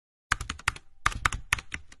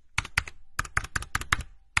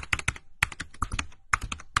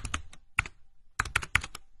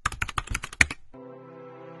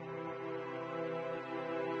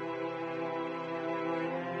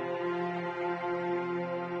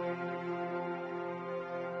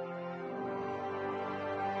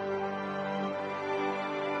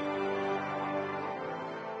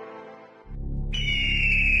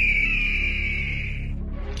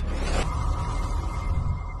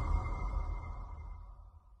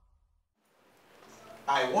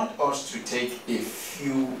I want us to take a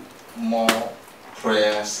few more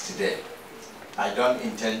prayers today. I don't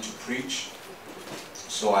intend to preach,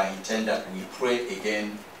 so I intend that we pray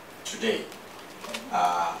again today.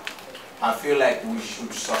 I feel like we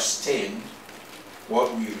should sustain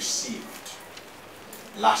what we received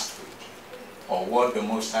last week, or what the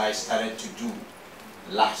Most High started to do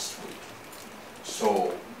last week.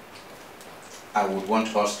 So I would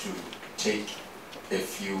want us to take a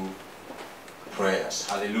few prayers.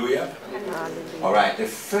 Hallelujah. Hallelujah. All right, the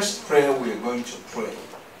first prayer we are going to pray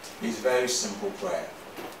is very simple prayer.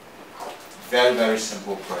 Very, very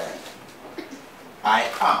simple prayer. I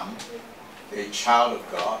am a child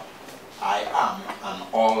of God. I am an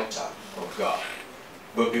altar of God.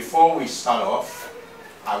 But before we start off,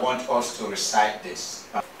 I want us to recite this.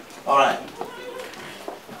 All right.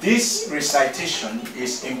 This recitation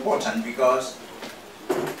is important because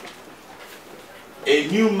a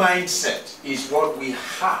new mindset is what we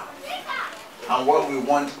have and what we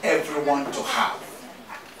want everyone to have.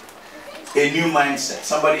 A new mindset.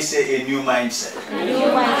 Somebody say a new mindset. A new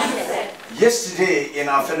mindset. Yesterday in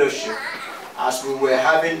our fellowship, as we were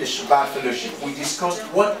having the Shabbat fellowship, we discussed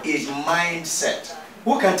what is mindset.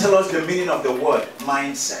 Who can tell us the meaning of the word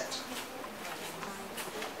mindset?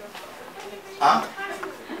 Huh?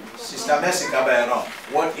 Sister Mercy Kabayron,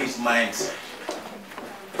 what is mindset?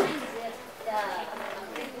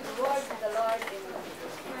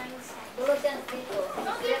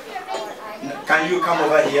 Can you come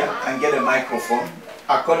over here and get a microphone?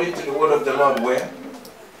 According to the word of the Lord, where?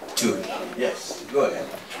 To. Yes, go ahead.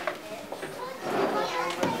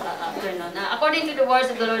 According to the words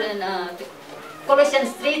of the Lord in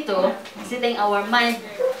Colossians 3:2, setting our mind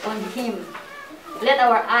on Him. Let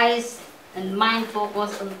our eyes and mind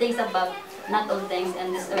focus on things above, not on things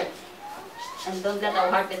on this earth. And don't let our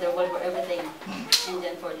heart be troubled for everything. And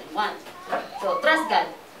then 14:1. So trust God.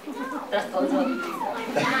 Trust also.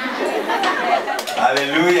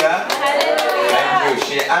 Hallelujah. Hallelujah. Thank you.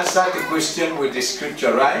 She answered the question with the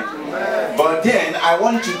scripture, right? But then I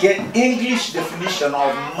want to get English definition of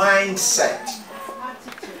mindset.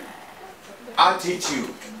 Attitude.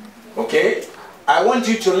 Okay? I want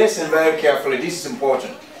you to listen very carefully. This is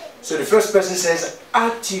important. So the first person says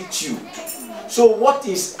attitude. So what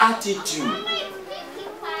is attitude?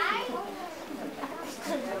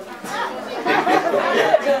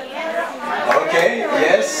 Okay,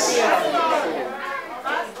 yes.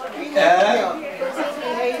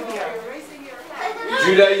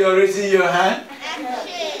 Judah, you're raising your hand.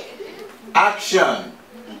 Action.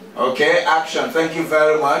 Okay, action. Thank you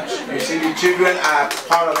very much. You see, the children are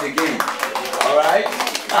part of the game. Alright?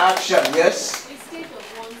 Action, yes.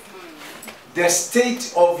 The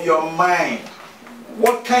state of your mind.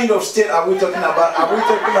 What kind of state are we talking about? Are we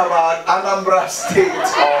talking about Anambra State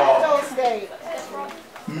or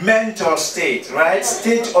mental state, right?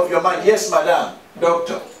 State of your mind. Yes, madam.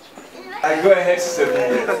 Doctor. I go ahead, Sister.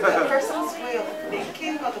 The person's way of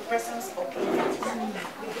thinking or the person's opinion?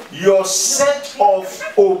 Your set of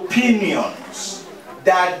opinions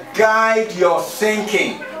that guide your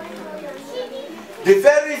thinking. The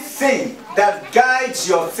very thing that guides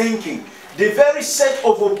your thinking. The very set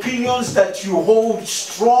of opinions that you hold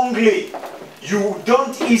strongly, you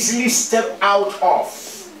don't easily step out of.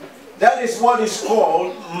 That is what is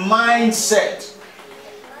called mindset.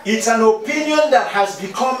 It's an opinion that has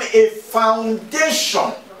become a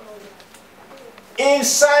foundation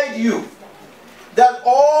inside you, that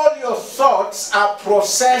all your thoughts are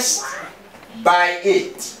processed by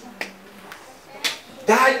it.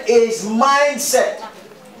 That is mindset.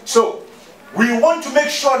 So, we want to make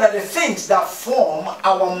sure that the things that form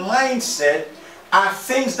our mindset are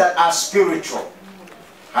things that are spiritual.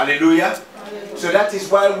 Hallelujah. So that is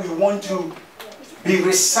why we want to be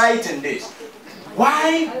reciting this.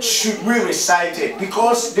 Why should we recite it?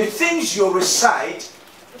 Because the things you recite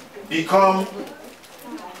become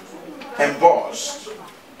embossed,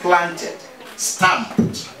 planted,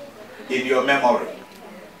 stamped in your memory.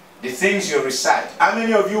 The things you recite. How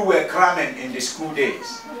many of you were cramming in the school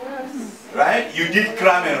days? Right? You did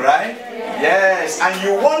cramming, right? Yes. And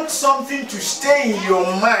you want something to stay in your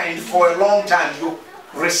mind for a long time. You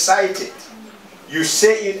recite it. You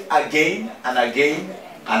say it again and again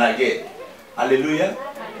and again. Hallelujah.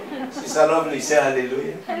 Sister Lovely, say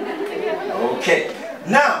hallelujah. Okay.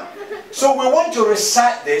 Now, so we want to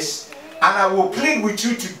recite this, and I will plead with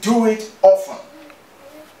you to do it often.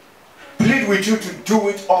 Plead with you to do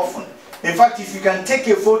it often. In fact, if you can take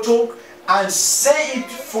a photo and say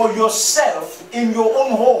it for yourself in your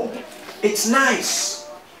own home, it's nice.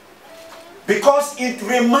 Because it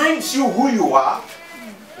reminds you who you are,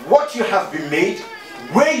 what you have been made,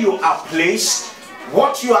 where you are placed,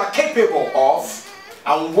 what you are capable of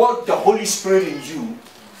and what the Holy Spirit in you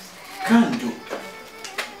can do.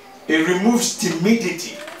 It removes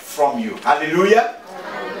timidity from you. Hallelujah.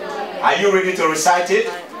 Are you ready to recite it?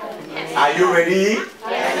 Are you ready?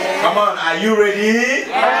 Come on, are you ready?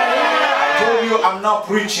 I told you I'm not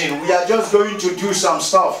preaching. We are just going to do some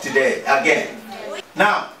stuff today again.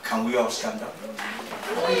 Now, can we all stand up?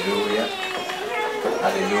 Hallelujah.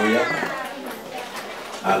 Hallelujah.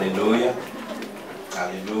 Hallelujah.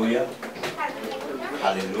 Hallelujah.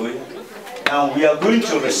 Hallelujah. Now we are going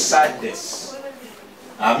to recite this.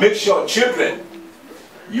 Make sure, children,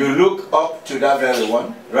 you look up to that very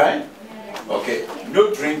one, right? Okay,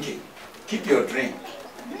 no drinking. Keep your drink.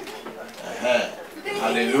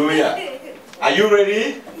 Hallelujah. Are you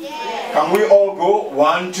ready? Yes. Can we all go?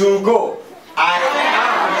 1, 2, go. I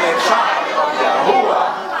am a child of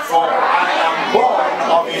Yahuwah, for I am born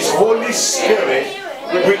of His Holy Spirit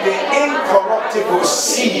with the incorruptible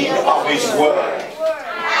seed of His word.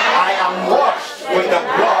 I am washed with the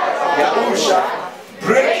blood of Yahusha,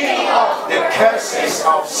 breaking off the curses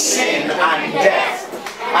of sin and death,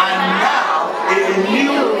 and now a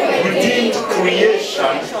new redeemed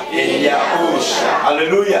creation in Yahusha.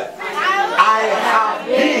 Hallelujah. I have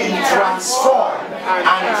been transformed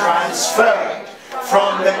and transferred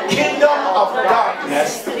from the kingdom of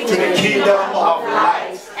darkness to the kingdom of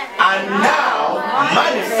light, and now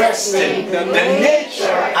manifesting the nature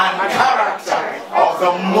and character of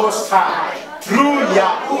the Most High through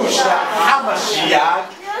Yahusha HaMashiach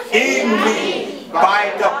in me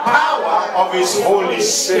by the power of His Holy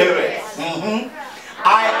Spirit.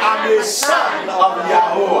 I am a son of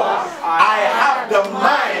Yahuwah. I have the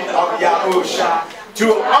mind of Yahusha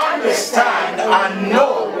to understand and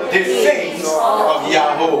know the things of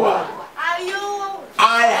Yahuwah.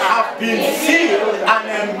 I have been filled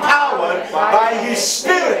and empowered by His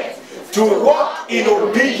Spirit to walk in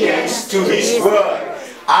obedience to His word.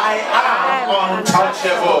 I am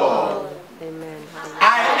untouchable.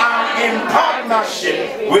 I am in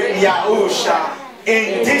partnership with Yahusha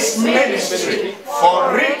in this ministry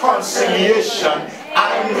for reconciliation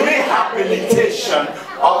and rehabilitation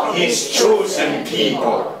of His chosen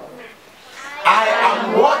people. I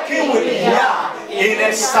am working with Yah in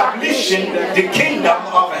establishing the kingdom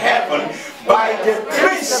of heaven by the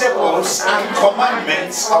principles and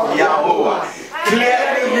commandments of Yahuwah,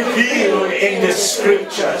 clearly revealed in the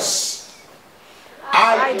scriptures.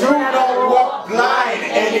 I do not walk blind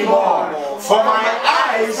anymore, for my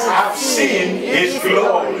eyes have seen His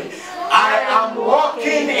glory. I am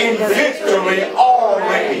walking in victory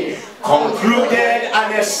already, concluded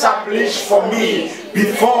and established for me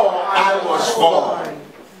before I was born.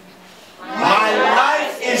 My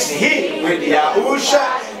life is hid with Yahusha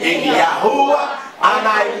in Yahuwah, and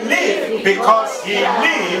I live because He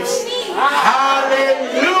lives.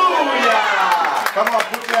 Hallelujah! Come on,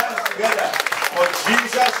 put your hands together. For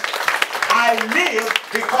Jesus, I live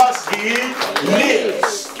because He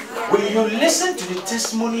lives. When you listen to the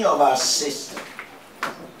testimony of our sister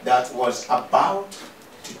that was about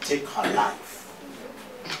to take her life,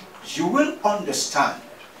 you will understand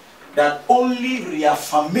that only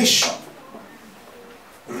reaffirmation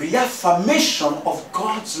of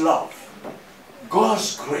God's love,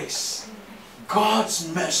 God's grace, God's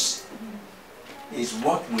mercy is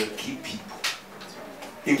what will keep people,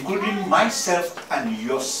 including myself and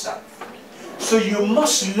yourself. So you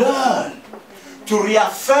must learn to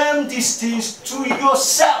reaffirm these things to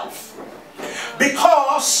yourself,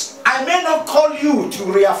 because I may not call you to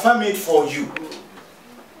reaffirm it for you.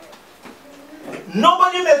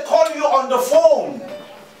 Nobody may call you on the phone.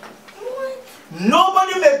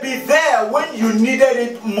 Nobody may be there when you needed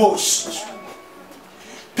it most.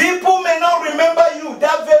 People may not remember you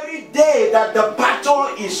that very day that the battle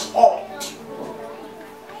is hot.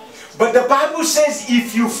 But the Bible says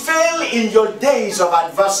if you fail in your days of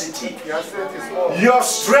adversity, your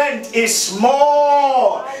strength is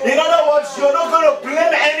small. In other words, you're not going to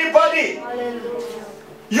blame anybody.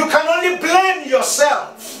 You can only blame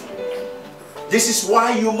yourself. This is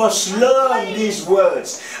why you must learn these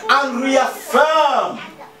words and reaffirm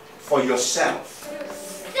for yourself.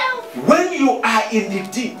 When you are in the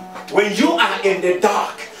deep, when you are in the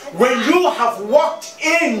dark, when you have walked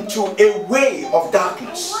into a way of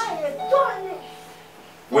darkness,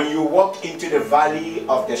 when you walk into the valley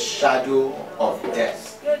of the shadow of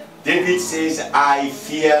death, David says, I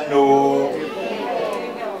fear no.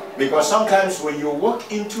 Because sometimes when you walk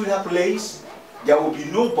into that place, there will be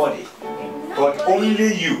nobody but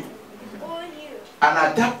only you. And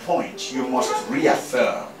at that point, you must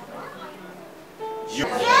reaffirm.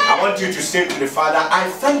 I want you to say to the Father, I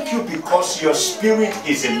thank you because your Spirit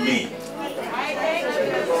is in me.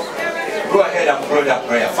 Go ahead and pray that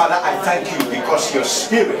prayer. Father, I thank you because your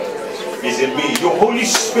Spirit is in me. Your Holy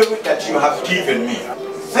Spirit that you have given me.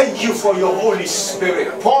 Thank you for your Holy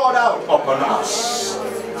Spirit poured out upon us.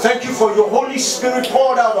 Thank you for your Holy Spirit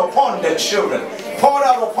poured out upon the children, poured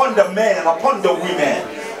out upon the men, upon the women,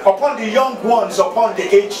 upon the young ones, upon the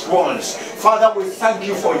aged ones. Father, we thank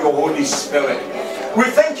you for your Holy Spirit. We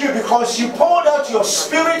thank you because you poured out your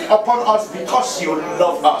Spirit upon us because you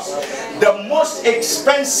love us. The most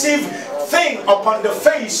expensive thing upon the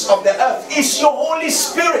face of the earth is your Holy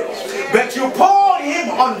Spirit. But you poured him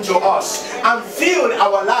onto us and filled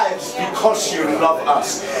our lives because you love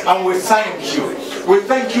us. And we thank you. We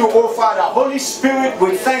thank you, oh Father. Holy Spirit,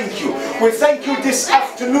 we thank you. We thank you this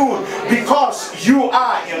afternoon because you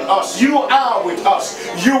are in us. You are with us.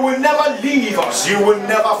 You will never leave us. You will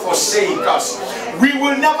never forsake us. We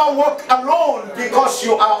will never walk alone because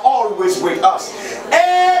you are always with us.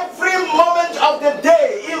 Every moment of the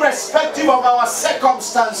day, irrespective of our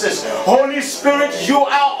circumstances, Holy Spirit, you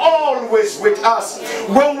are always with us.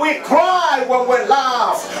 When we cry, when we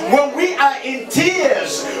laugh, when we are in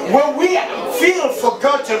tears, when we feel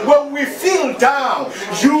forgotten, when we feel down,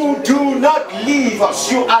 you do not leave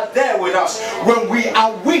us. You are there with us. When we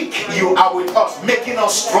are weak, you are with us, making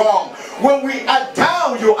us strong. When we are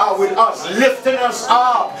down, you are with us, lifting us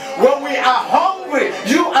up. When we are hungry,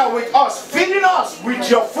 you are with us, feeding us with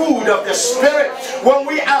your food of the Spirit. When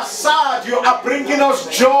we are sad, you are bringing us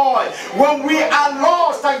joy. When we are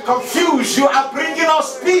lost and confused, you are bringing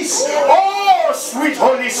us peace. Oh, sweet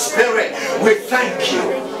Holy Spirit, we thank you.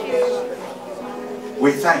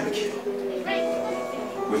 We thank you.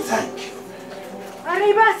 We thank you.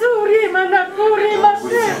 Arribasuri manakuri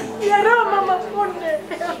mase yarama makunde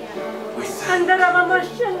andara mama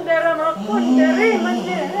shendera makunde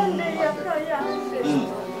rimande hende yakaya.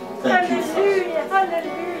 Hallelujah,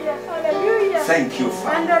 hallelujah, hallelujah. Thank you,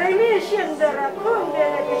 Father. Andara mishendera kunde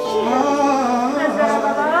legeshi andara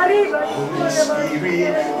baba arriba. Holy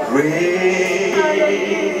Spirit, rain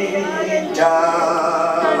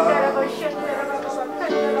down. Andara bashendera baba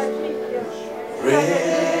kandara kikya.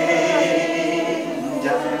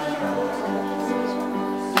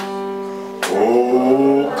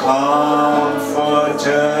 Oh, comforter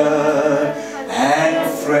and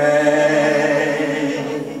friend,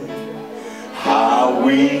 how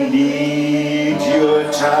we need your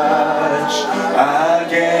touch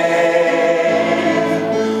again.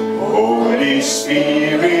 Holy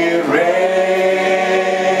Spirit, rain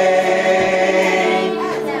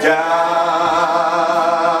down,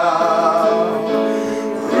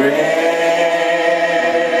 rain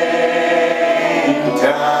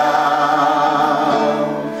down.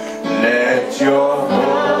 Let your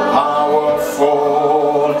power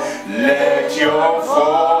fall, let your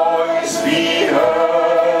voice be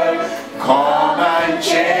heard. Come and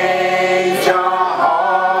change our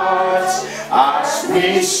hearts as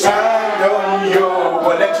we stand on your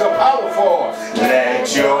word. Let your power fall,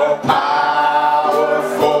 let your power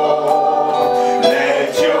fall,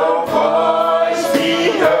 let your voice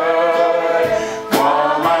be heard.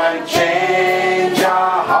 Come and change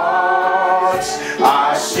our hearts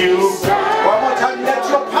as you. One more time, let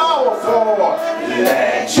your power fall,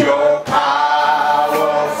 let your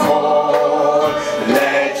power fall,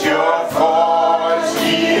 let your voice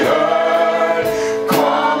be heard.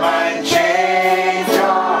 Come and change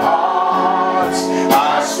our hearts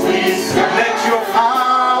as we let your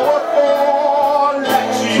power fall,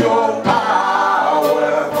 let your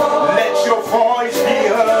power, let your voice be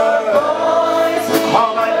heard.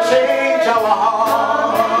 Come and change our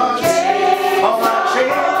hearts, come and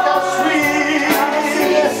change our sweet.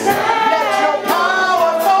 Let your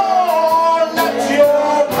power fall, let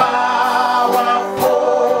your power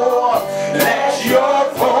fall, let your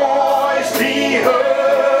voice be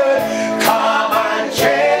heard. Come and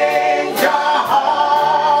change our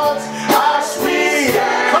hearts as we.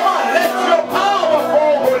 Come on, let your power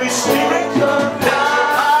fall, Holy Spirit. Let your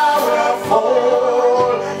power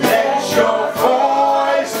fall, let your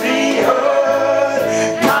voice be heard.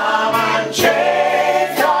 Come and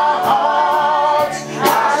change our hearts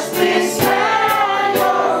as we stand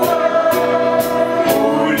your word.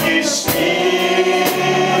 Holy Spirit,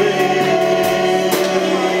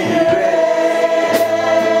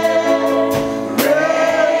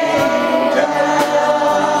 rain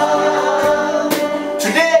down.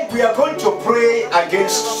 Today we are going to pray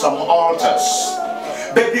against some altars.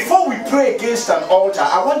 But before we pray against an altar,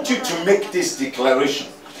 I want you to make this declaration.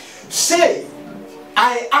 Say,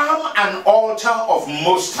 I am an altar of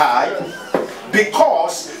Most High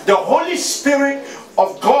because the Holy Spirit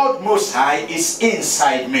of God Most High is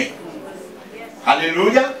inside me.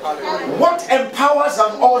 Hallelujah. What empowers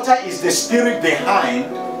an altar is the spirit behind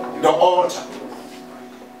the altar.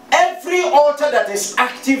 Every altar that is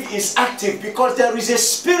active because there is a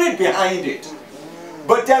spirit behind it.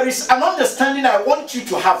 But there is an understanding I want you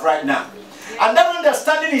to have right now. And that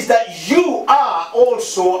understanding is that you are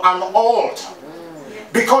also an altar.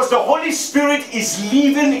 Because the Holy Spirit is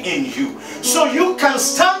living in you. So you can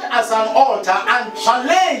stand as an altar and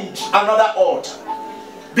challenge another altar.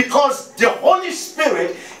 Because the Holy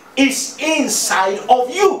Spirit is inside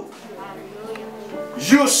of you.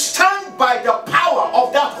 You stand by the power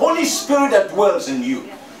of that Holy Spirit that dwells in you.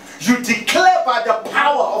 You declare by the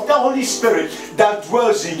power of the Holy Spirit that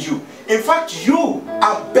dwells in you. In fact, you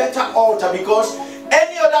are better altar, because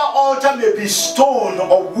any other altar may be stone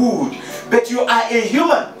or wood, but you are a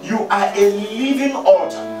human. You are a living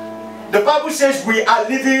altar. The Bible says we are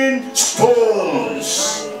living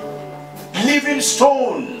stones. Living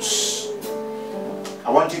stones.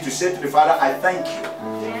 I want you to say to the Father, I thank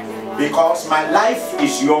you, because my life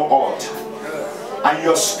is your altar and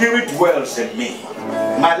your spirit dwells in me.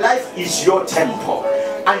 My life is your temple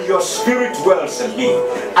and your spirit dwells in me.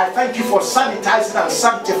 I thank you for sanitizing and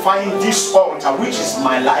sanctifying this altar, which is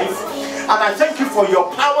my life. And I thank you for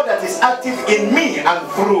your power that is active in me and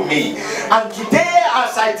through me. And today,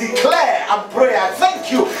 as I declare and pray, I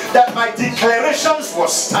thank you that my declarations will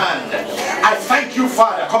stand. I thank you,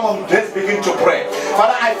 Father. Come on, let's begin to pray.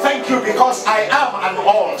 Father, I thank you because I am an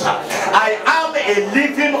altar. I am a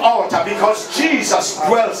living altar because Jesus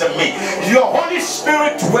dwells in me. Your Holy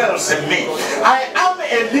Spirit dwells in me. I am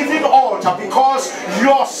a living altar because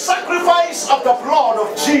your sacrifice of the blood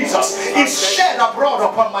of Jesus is shed abroad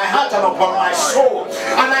upon my heart and upon my soul.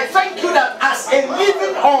 And I thank you that as a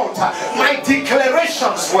living altar, my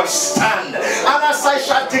declarations will stand. And as I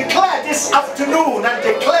shall declare this afternoon and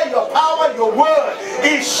declare your power, your word,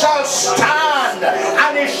 it shall stand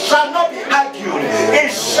and it shall not be argued.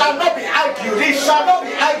 It shall not be argued. It shall not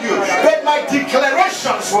be argued. But my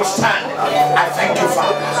declarations will stand. I thank you,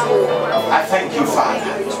 Father. I thank you, Father.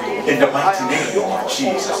 In the mighty name of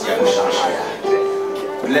Jesus.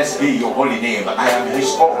 Blessed be your holy name. I am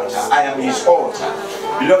his altar. I am his altar.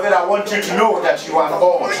 Beloved, I want you to know that you are an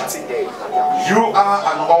altar. You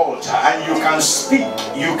are an altar, and you can speak,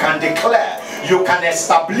 you can declare, you can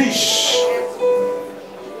establish.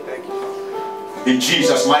 In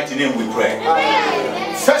Jesus' mighty name we pray.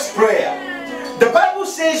 First prayer. The Bible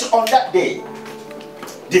says on that day,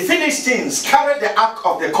 the Philistines carried the Ark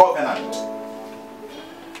of the Covenant.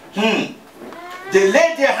 They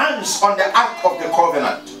laid their hands on the Ark of the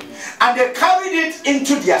Covenant and they carried it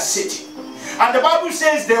into their city. And the Bible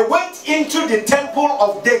says they went into the temple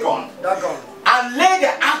of Dagon and laid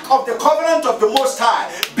the Ark of the Covenant of the Most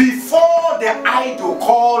High before the idol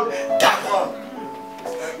called Dagon.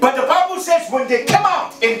 But the Bible says when they came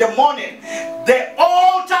out in the morning, the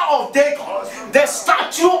altar of Dagon, the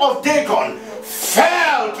statue of Dagon,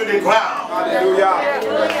 fell to the ground. Hallelujah.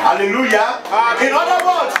 Hallelujah. In other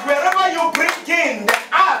words, wherever you bring in the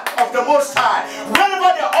Ark of the Most High,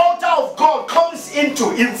 wherever the altar of God comes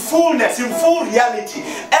into in fullness, in full reality,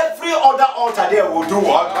 every other altar there will do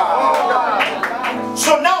what?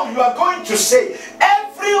 So now you are going to say,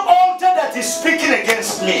 every altar that is speaking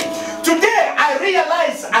against me, today I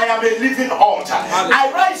realize I am a living altar.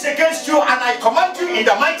 I rise against you and I command you in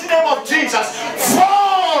the mighty name of Jesus,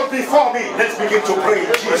 fall before me. Let's begin to pray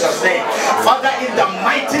in Jesus' name. Father, in the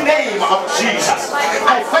mighty name of Jesus,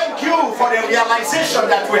 I thank you for the realization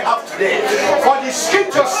that we have today. For the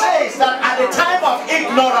scripture says that at the time of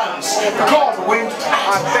ignorance, God went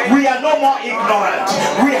out. We are no more ignorant.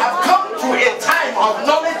 We have come to a time of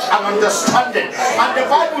knowledge and understanding. And the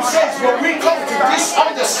Bible says when we come to this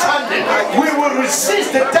understanding, we will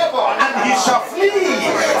resist the devil and he shall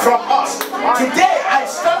flee from us. Today I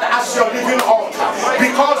stand as your living altar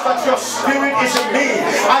because that your spirit is in me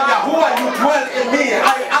and Yahuwah, you dwell in me.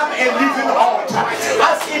 I am a living altar.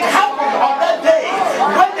 As it happened on that day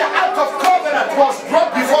when the Ark of Covenant was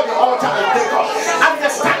brought before the altar of Dagon and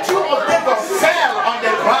the statue of Dagon fell on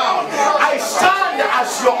the ground, I stand as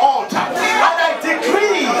your altar and I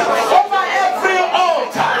decree over every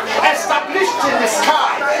altar established in the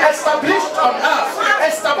sky, established on earth,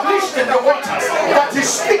 established in the waters, that is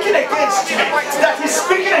speaking against me, that is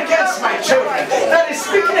speaking against my children, that is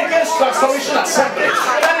speaking against Restoration Assembly,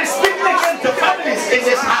 that is speaking against the families in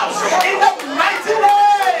this house. In the mighty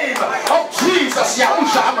name of Jesus,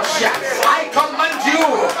 Yahushua HaMashiach, I command you,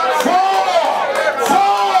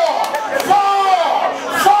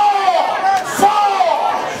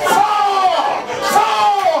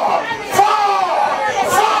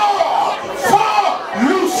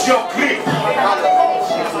 loose your grip,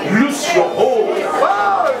 loose your hold,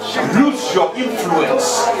 lose your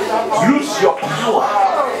influence, lose your power,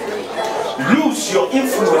 lose your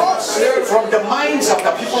influence from the minds of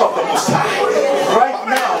the people of the Most High. Right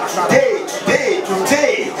now,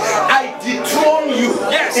 today, I dethrone you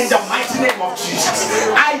in the mighty name of Jesus.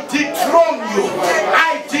 I dethrone you.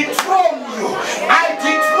 I dethrone you. I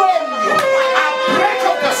dethrone you. I break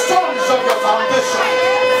up the stones of your foundation.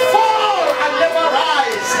 Fall and never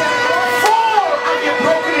rise. Fall and be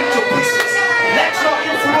broken into pieces. Let your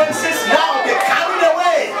influences now be carried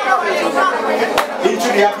away into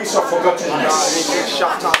the abyss of forgottenness.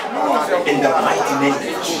 In the mighty name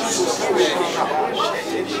of Jesus.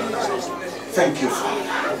 Thank you,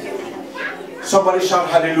 Father. Somebody shout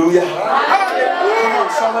hallelujah. Come on,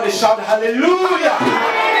 somebody shout hallelujah.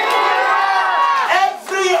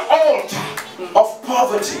 Every altar of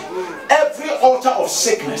poverty, every altar of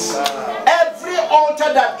sickness, every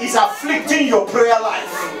altar that is afflicting your prayer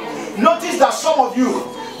life. Notice that some of you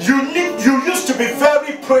used to be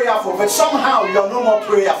very prayerful, but somehow you are no more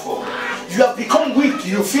prayerful. You have become weak.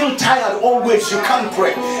 You feel tired always. You can't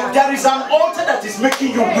pray. There is an altar that is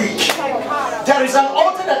making you weak. There is an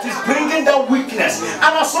altar that is bringing that weakness.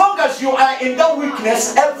 And as long as you are in that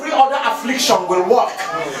weakness, every other affliction will work.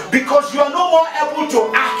 Because you are no more able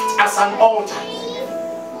to act as an altar.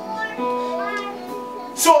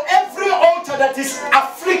 So every altar that is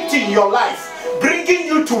afflicting your life, bringing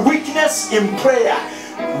you to weakness in prayer,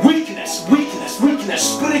 weakness,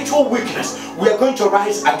 spiritual weakness, we are going to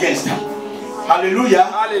rise against them. Hallelujah.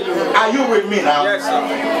 Hallelujah. Are you with me now? Yes,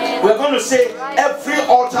 sir. We're going to say every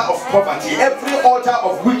altar of poverty, every altar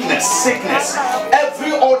of weakness, sickness,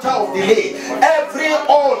 every altar of delay, every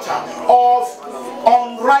altar of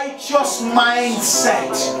unrighteous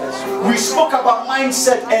mindset. We spoke about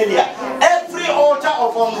mindset earlier. Every altar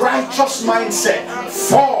of unrighteous mindset,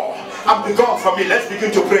 fall and be gone from me. Let's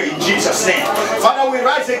begin to pray in Jesus' name. Father, we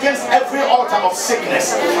rise against every altar of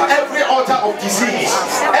sickness, every altar of disease,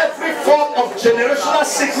 every form of generational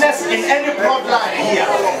sickness in any bloodline here,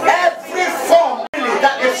 every form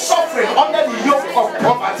that is suffering under the yoke of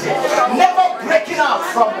poverty, never breaking out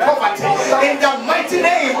from poverty. In the mighty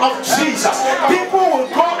name of Jesus, people will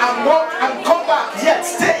go and walk and come back, yet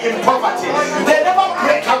stay in poverty. They never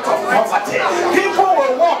break out of poverty. People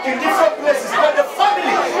will walk in different places, but the family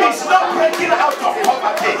is not breaking out of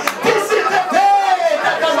poverty. This is the day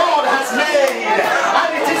that the Lord has made, and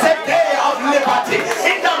it is a day of liberty.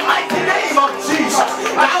 In the mighty name of Jesus,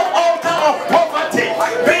 thou altar of poverty,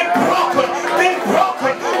 be broken, be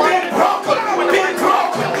broken, be broken, be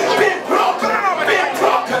broken, be broken, be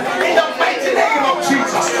broken. In the mighty name of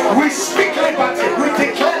Jesus, we speak liberty, we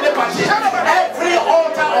declare liberty. Every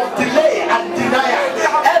altar of delay and denial,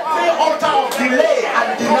 every altar of delay and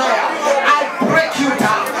denial, I break you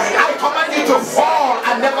down. I command you to fall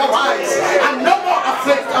and never rise, and no more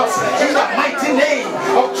afflict us. In the mighty name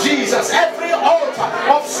of Jesus, every altar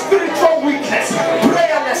of spiritual weakness,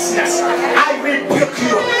 prayerlessness, I rebuke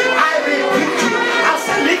you. I rebuke you. As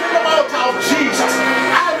the living altar of Jesus,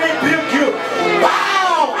 I rebuke you.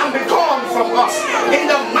 Bow and be gone from us. In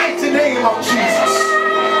the mighty name of Jesus.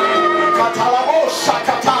 Katalabo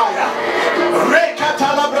shakataya,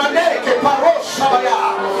 rekatalabrandeke paroshabaya,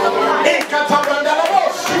 ekatabrandalabo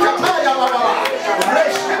shikataya baba,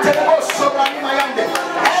 reshketelebo sobranimayande.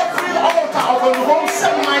 Every altar of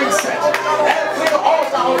unwholesome mindset, every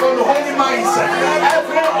altar of unholy mindset,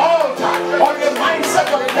 every altar of the mindset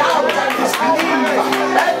of doubt and disbelief,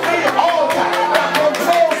 every altar that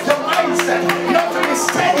controls the mindset not to be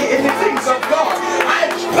steady in the things of God, I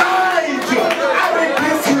bind you, I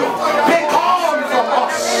rebuke you, be gone from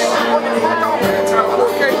us.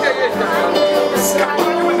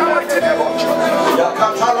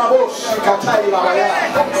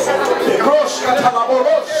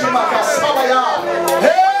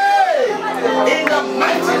 Hey! In the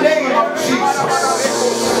mighty name of Jesus.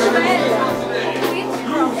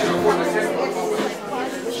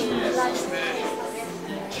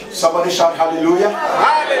 Somebody shout hallelujah.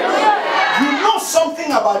 Hallelujah. You know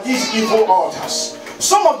something about these evil altars.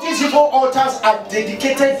 Some of these evil altars are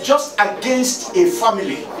dedicated just against a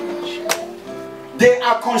family. They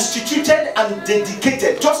are constituted and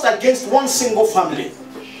dedicated just against one single family.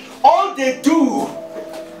 All they do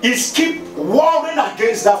is keep warring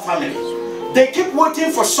against that family. They keep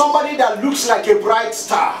waiting for somebody that looks like a bright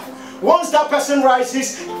star. Once that person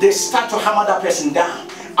rises, they start to hammer that person down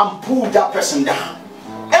and pull that person down.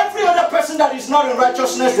 Every other person that is not in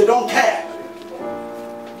righteousness, they don't care.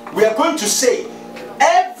 We are going to say,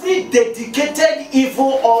 every dedicated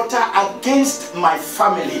evil altar against my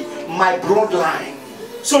family, my bloodline.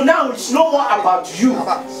 So now it's no more about you.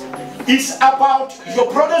 It's about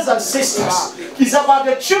your brothers and sisters. It's about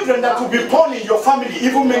the children that will be born in your family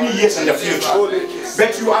even many years in the future.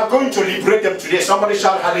 But you are going to liberate them today. Somebody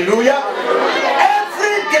shout hallelujah.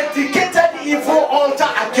 Every dedicated evil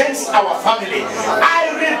altar against our family,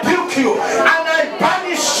 I rebuke you and I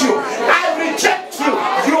banish you. I reject you.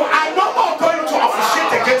 You are no more going to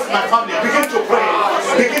officiate against my family. Begin to pray.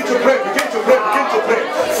 Begin to pray. Begin to pray. Begin to pray.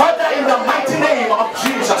 Father, in the mighty name of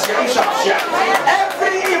Jesus,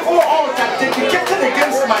 every evil altar dedicated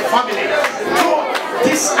against my family to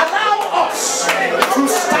disallow us to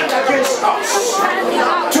stand against us,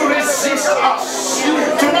 to resist us,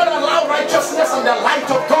 to not allow righteousness and the light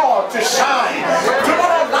of God to shine, to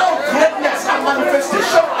not allow greatness and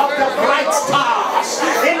manifestation of the bright stars.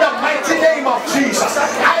 In the mighty name of Jesus,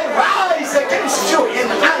 I rise against you in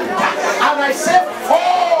anger and I say,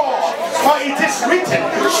 for it is written,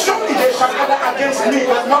 surely they shall gather against me,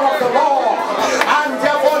 but not of the Lord, and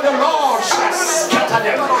therefore the Lord shall scatter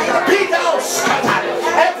them. Be thou scattered,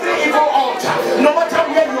 every evil altar, no matter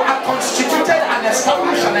where you are constituted and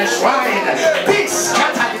established and enshrined, be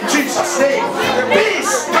scattered in Jesus' name. Be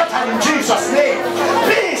scattered in Jesus' name.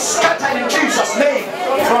 Be scattered in Jesus' name.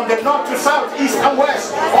 From the north to south, east and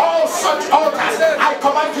west, all such altars, I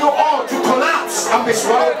command you all to collapse and be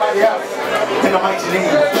swallowed by the earth. In the mighty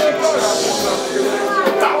name of Jesus.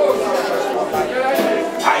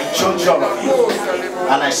 I judge all of you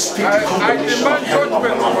and I speak the condemnation of heaven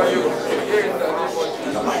upon you.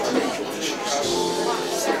 In the mighty name of Jesus.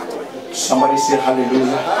 Somebody say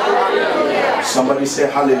hallelujah. Hallelujah. Somebody say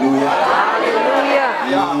hallelujah. Hallelujah.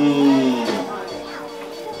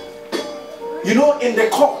 You know, in the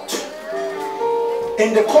court,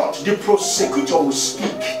 the prosecutor will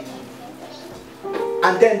speak,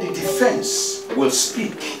 and then the defense will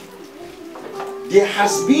speak. There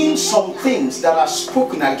has been some things that are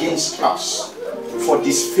spoken against us for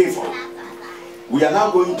disfavor. We are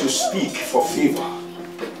now going to speak for favor.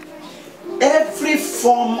 Every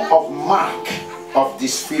form of mark of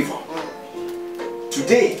disfavor,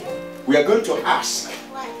 today we are going to ask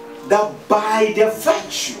that by the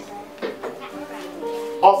virtue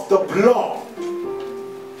of the blood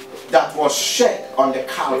that was shed on the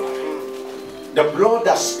Calvary, the blood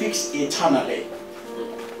that speaks eternally,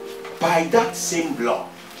 by that same blood,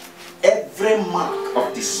 every mark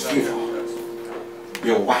of disfavor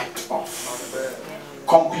be wiped off,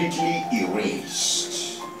 completely erased.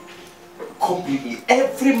 Completely,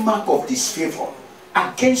 every mark of disfavor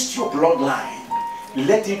against your bloodline,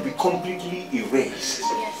 let it be completely erased.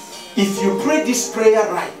 If you pray this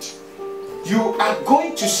prayer right, you are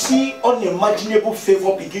going to see unimaginable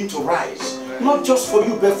favor begin to rise, not just for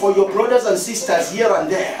you but for your brothers and sisters here and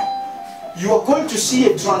there. You are going to see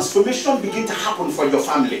a transformation begin to happen for your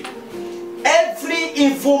family. Every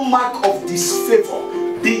evil mark of disfavor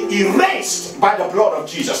be erased by the blood of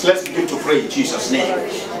Jesus. Let's begin to pray in Jesus' name.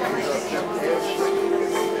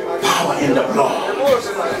 Power in the blood.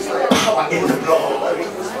 Power in the blood.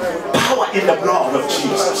 Power in the blood of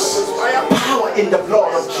Jesus. Power in the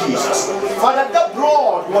blood of Jesus. Father, the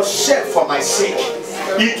blood was shed for my sake.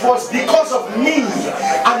 It was because of me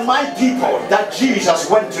and my people that Jesus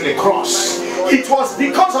went to the cross. It was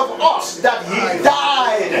because of us that he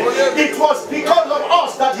died. It was because of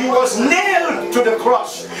us that he was nailed to the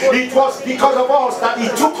cross. It was because of us that he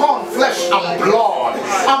took on flesh and blood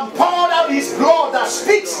and poured out his blood that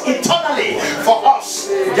speaks eternally for us.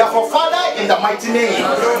 Therefore, Father, in the mighty name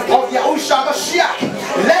of Yahushua Mashiach,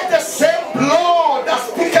 let the same blood that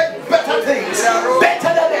speaketh better things,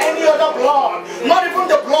 better than any other blood, not even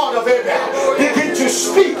the blood of Abel, begin to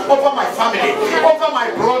speak over my family, over my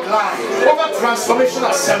bloodline, over Transformation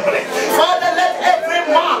Assembly. Father, let every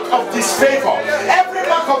mark of disfavor, every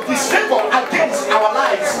mark of disfavor against our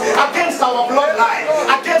lives, against our bloodline,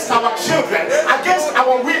 against our children, against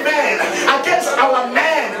our women, against our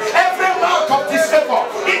men, every mark of disfavor,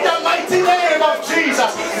 in the mighty name of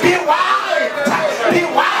Jesus, be wiped off, be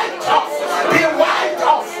wiped off, be wiped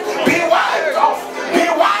off, be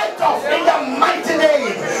wiped off, in the mighty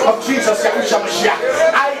name of Jesus.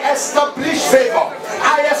 I establish favor,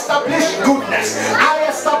 I establish goodness, I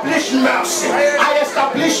establish mercy, I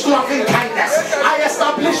establish loving kindness, I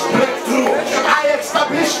establish breakthrough, I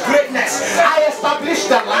establish greatness, I establish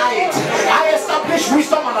the light, I establish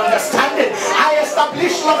wisdom and understanding, I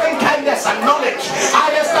establish loving kindness and knowledge,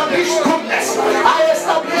 I establish goodness, I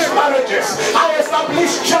establish marriages, I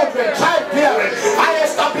establish children, childbearing, I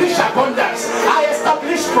establish abundance, I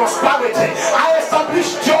establish prosperity, I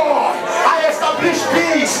establish joy, I establish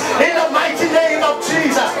peace, in the mighty name of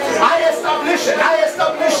Jesus. I establish it,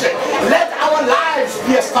 let our lives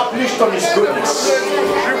be established on his goodness.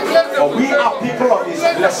 For we are people of His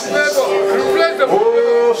blessings.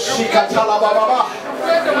 Oh, Shikatala Baba.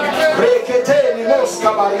 Rekete Limos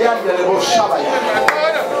Kabariande Lebo Shabaya.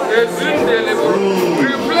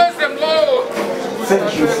 Replace them, Lord.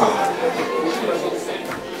 Thank you, Father.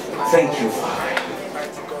 Thank you, Father.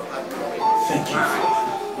 Thank you, Father.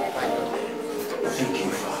 Thank you,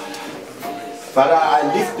 Father. Father, I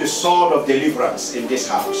lift the sword of deliverance in this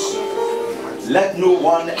house. Let no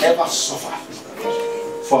one ever suffer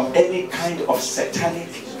from any kind of satanic,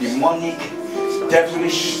 demonic,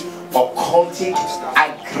 devilish, occultic,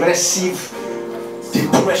 aggressive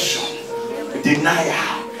depression,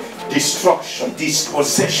 denial, destruction,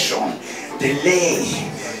 dispossession, delay,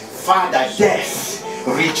 Father, death,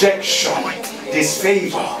 rejection,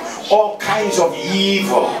 disfavor, all kinds of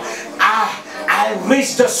evil. I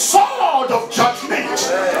raise the sword of judgment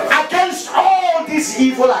against all these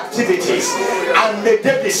evil activities, and may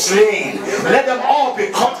they be slain. Let them all be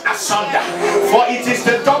cut asunder, for it is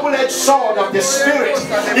the double-edged sword of the Spirit,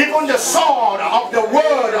 even the sword of the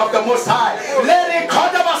word of the Most High. Let it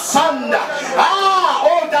cut them asunder.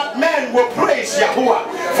 Oh, that men will praise Yahuwah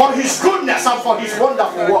for His goodness and for His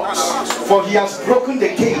wonderful works, for He has broken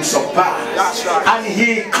the gates of bars, and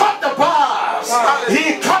He cut the bars.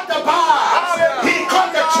 He cut the bars. He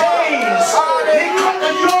cut the chains. He cut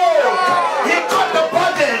the yoke. He cut the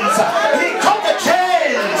burdens. He cut the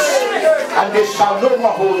chains, and they shall no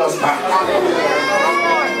more hold us back.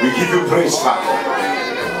 We give you praise,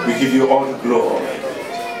 Father. We give you all the glory.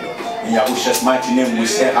 In Yahushua's mighty name we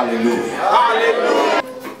say hallelujah. Hallelujah.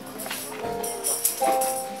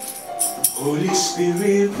 Holy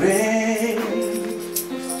Spirit, rain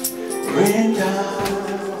down.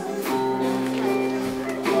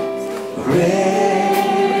 Rain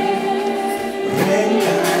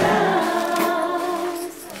down.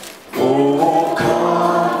 Oh,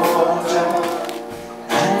 come water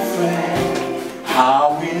and friend, how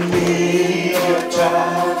we need your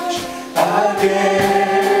touch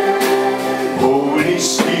again. Holy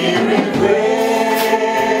Spirit,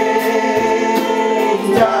 rain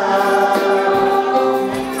down.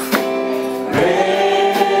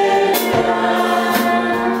 Rain down.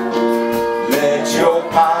 Let your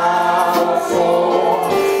power fall.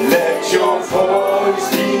 Let your voice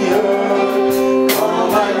be heard.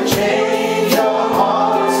 Come and change our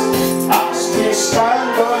hearts as we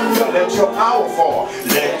stand on you. Let your power fall.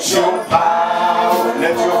 Let your power,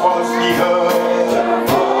 let your voice be heard.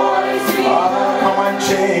 Come and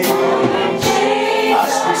change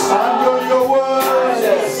as we stand on your word.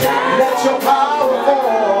 Let your power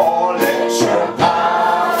fall. Let your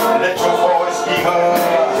power, let your voice be heard.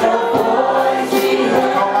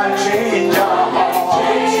 Come and change our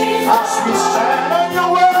hearts as we stand on your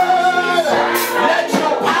word. Let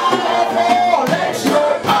your power fall. Let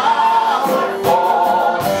your power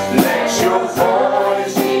fall. Let your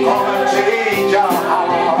voice come and change our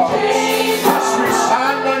hearts as we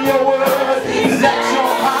stand on your word. Let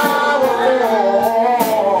your power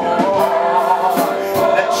fall.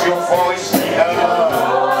 Let your voice be heard.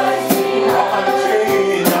 Come and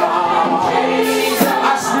change our hearts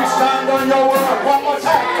as we stand on your word. One more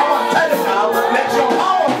time, come on, tell it now. Let your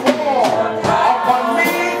power fall upon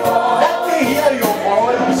me. Let me hear your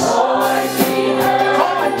voice.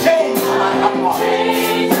 Come and change my heart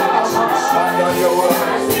as we stand on your word.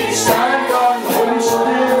 Stand on Holy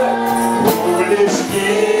Spirit. Holy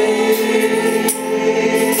Spirit.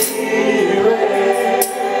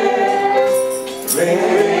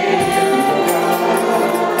 Rain